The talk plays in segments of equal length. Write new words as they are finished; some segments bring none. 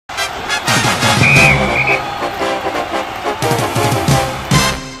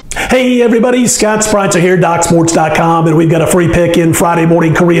Hey everybody, Scott Spreitzer here, DocSports.com, and we've got a free pick in Friday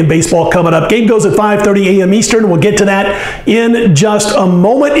morning Korean baseball coming up. Game goes at 5:30 a.m. Eastern. We'll get to that in just a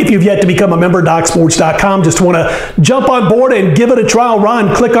moment. If you've yet to become a member, DocSports.com, just want to jump on board and give it a trial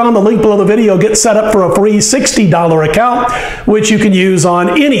run. Click on the link below the video, get set up for a free $60 account, which you can use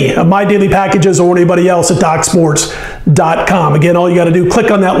on any of my daily packages or anybody else at DocSports.com. Again, all you got to do,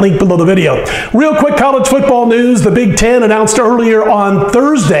 click on that link below the video. Real quick college football news. The Big Ten announced earlier on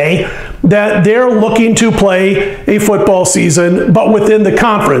Thursday that they're looking to play a football season, but within the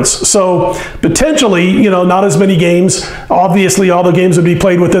conference. So potentially, not as many games. Obviously, all the games would be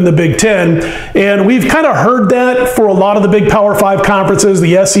played within the Big Ten. And we've kind of heard that for a lot of the big Power 5 conferences,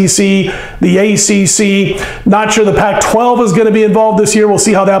 the SEC, the ACC. Not sure the Pac-12 is going to be involved this year. We'll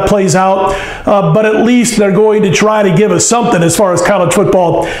see how that plays out. But at least they're going to try to give us something as far as college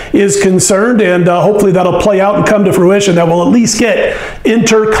football is concerned. And hopefully that'll play out and come to fruition. That will at least get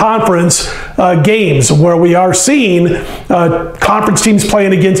interconference games where we are seeing conference teams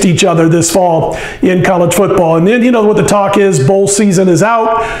playing against each other this fall in college football. And then, what the talk is, bowl season is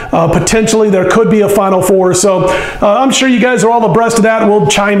out. Potentially there could be a Final Four. So I'm sure you guys are all abreast of that. We'll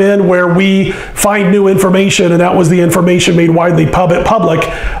chime in where we find new information, and that was the information made widely public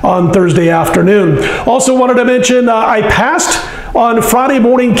on Thursday afternoon. Also wanted to mention I passed on Friday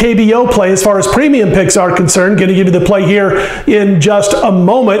morning KBO play as far as premium picks are concerned. Going to give you the play here in just a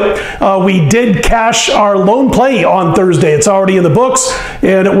moment. We did cash our lone play on Thursday. It's already in the books,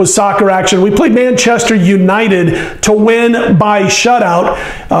 and it was soccer action. We played Manchester United to win by shutout.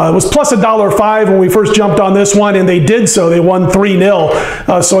 It was plus $1.05 when we first jumped on this one, and they did so. They won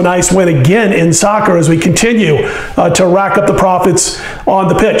 3-0. So a nice win again in soccer as we continue to rack up the profits on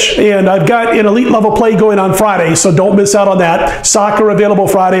the pitch. And I've got an elite level play going on Friday, so don't miss out on that. Soccer available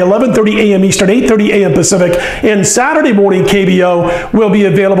Friday, 11:30 a.m. Eastern, 8:30 a.m. Pacific. And Saturday morning KBO will be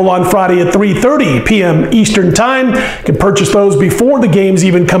available on Friday at 3:30 p.m. Eastern Time. You can purchase those before the games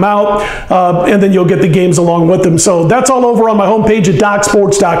even come out, and then you'll get the games along with them. So that's all over on my homepage at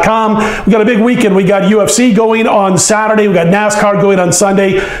DocSports.com. We got a big weekend. We got UFC going on Saturday. We got NASCAR going on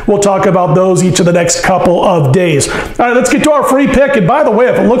Sunday. We'll talk about those each of the next couple of days. All right, let's get to our free pick. And by the way,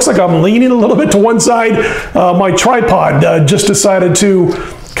 if it looks like I'm leaning a little bit to one side, my tripod just decided to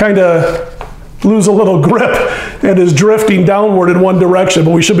kind of lose a little grip and is drifting downward in one direction,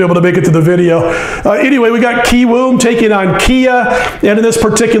 but we should be able to make it to the video. Anyway, we got Kiwoom taking on Kia, and in this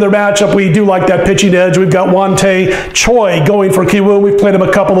particular matchup, we do like that pitching edge. We've got Wante Choi going for Kiwoom. We've played him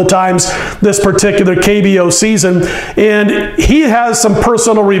a couple of times this particular KBO season, and he has some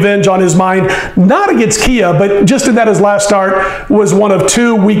personal revenge on his mind, not against Kia, but just in that his last start was one of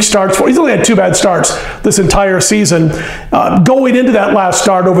 2 weak starts. He's only had 2 bad starts this entire season. Going into that last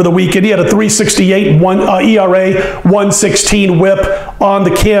start over the weekend, he had a 3.68 ERA, 116 whip on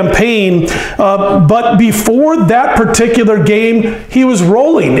the campaign. But before that particular game, he was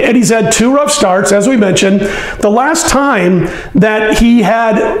rolling, and he's had 2 rough starts, as we mentioned. The last time that he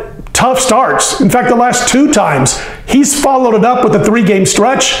had tough starts, in fact, the last 2 times, he's followed it up with a 3-game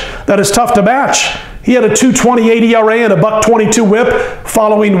stretch that is tough to match. He had a 2.28 ERA and a .122 whip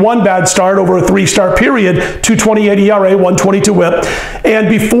following 1 bad start over a 3-start period. 2.28 ERA, 1.22 whip. And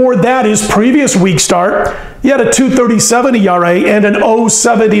before that, his previous week start, he had a 2.37 ERA and an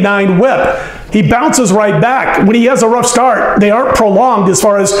 0.79 whip. He bounces right back. When he has a rough start, they aren't prolonged as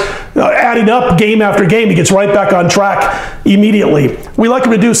far as adding up game after game. He gets right back on track immediately. We like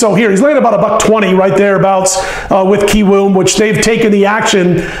him to do so here. He's laying about a $1.20 right thereabouts with Kiwoom, which they've taken the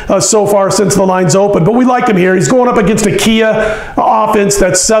action so far since the line's open. But we like him here. He's going up against a Kia offense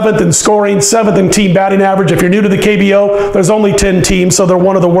that's 7th in scoring, 7th in team batting average. If you're new to the KBO, there's only 10 teams, so they're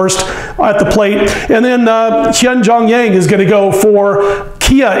one of the worst at the plate. And then Hyun Jong Yang is going to go for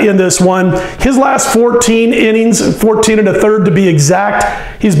Kia in this one. His last 14 innings, 14 1/3 to be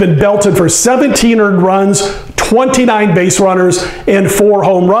exact, he's been belted for 17 earned runs, 29 base runners, and 4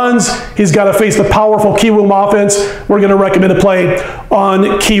 home runs. He's got to face the powerful Kiwoom offense. We're going to recommend a play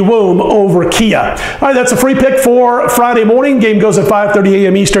on Kiwoom over Kia. All right, that's a free pick for Friday morning. Game goes at 5:30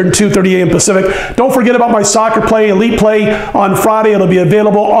 a.m. Eastern, 2:30 a.m. Pacific. Don't forget about my soccer play, elite play on Friday. It'll be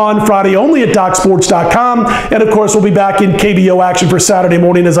available on Friday only at DocSports.com. And of course, we'll be back in KBO action for Saturday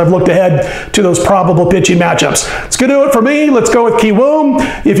morning as I've looked ahead to those probable pitching matchups. It's going to do it for me. Let's go with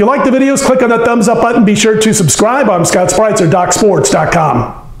Kiwoom. If you like the videos, click on that thumbs up button. Be sure to subscribe. I'm Scott Spreitzer,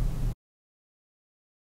 DocSports.com.